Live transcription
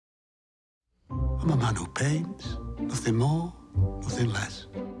I'm a man who paints. Nothing more, nothing less.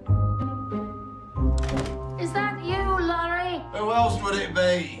 Is that you, Lowry? Who else would it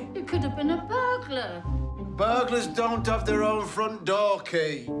be? You could have been a burglar. Burglars don't have their own front door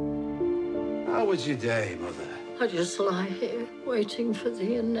key. How was your day, Mother? I just lie here, waiting for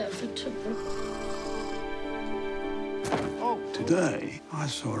the inevitable. Oh, today I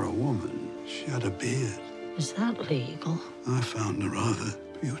saw a woman. She had a beard. Is that legal? I found her rather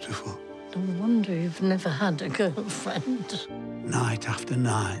beautiful. No wonder you've never had a girlfriend. Night after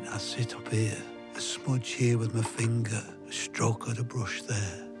night, I sit up here, a smudge here with my finger, a stroke of the brush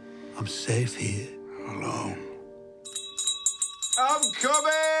there. I'm safe here, alone. I'm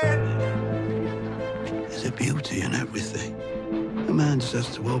coming! There's a beauty in everything. A man just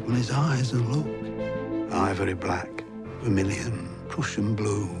has to open his eyes and look. Ivory black, vermilion, Prussian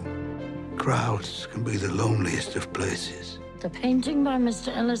blue. Crowds can be the loneliest of places. The painting by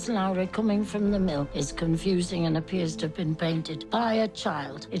Mr. LS Lowry coming from the mill is confusing and appears to have been painted by a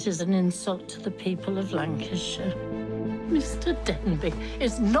child. It is an insult to the people of Lancashire. Mr. Denby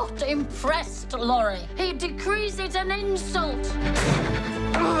is not impressed, Lowry. He decrees it an insult.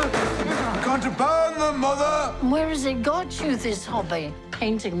 I'm going to burn them, Mother! Where has it got you, this hobby?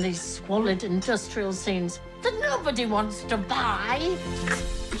 Painting these squalid industrial scenes that nobody wants to buy.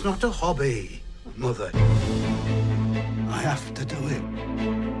 It's not a hobby, Mother. I have to do it.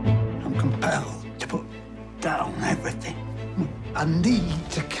 I'm compelled to put down everything. I need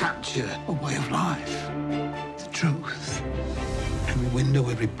to capture a way of life, the truth. Every window,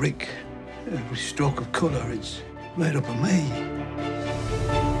 every brick, every stroke of colour, it's made up of me.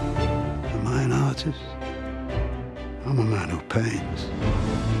 Am I an artist? I'm a man who paints.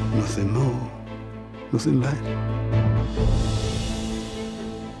 Nothing more, nothing less.